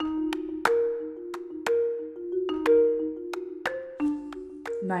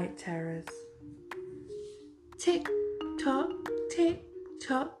Night terrors. Tick tock, tick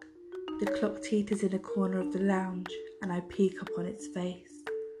tock. The clock teeters in a corner of the lounge and I peek upon its face.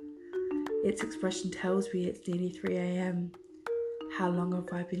 Its expression tells me it's nearly 3 a.m. How long have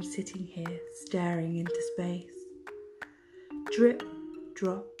I been sitting here, staring into space? Drip,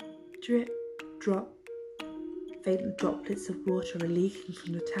 drop, drip, drop. Faint droplets of water are leaking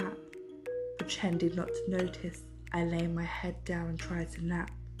from the tap. Pretending not to notice, I lay my head down and try to nap.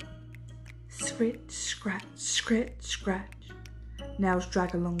 Scritch, scratch, scritch, scratch. Nails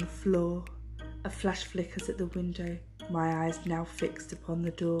drag along the floor. A flash flickers at the window, my eyes now fixed upon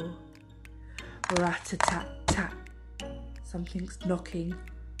the door. Rat-a-tat-tat. Something's knocking,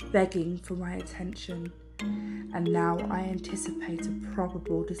 begging for my attention, and now I anticipate a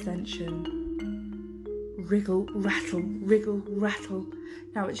probable dissension. Wriggle, rattle,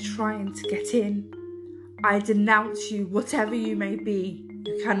 now it's trying to get in. I denounce you, whatever you may be,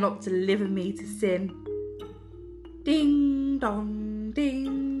 you cannot deliver me to sin. Ding dong,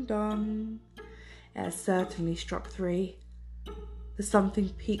 ding dong. It has certainly struck 3. The something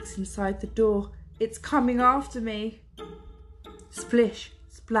peeks inside the door, it's coming after me. Splish,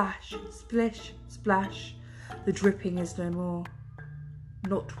 splash, splish, splash. The dripping is no more.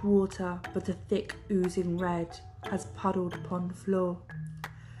 Not water, but a thick oozing red has puddled upon the floor.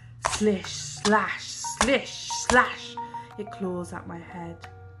 Slish, slash, slish, slash. It claws at my head.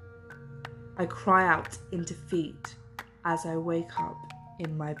 I cry out in defeat as I wake up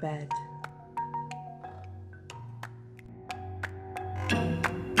in my bed.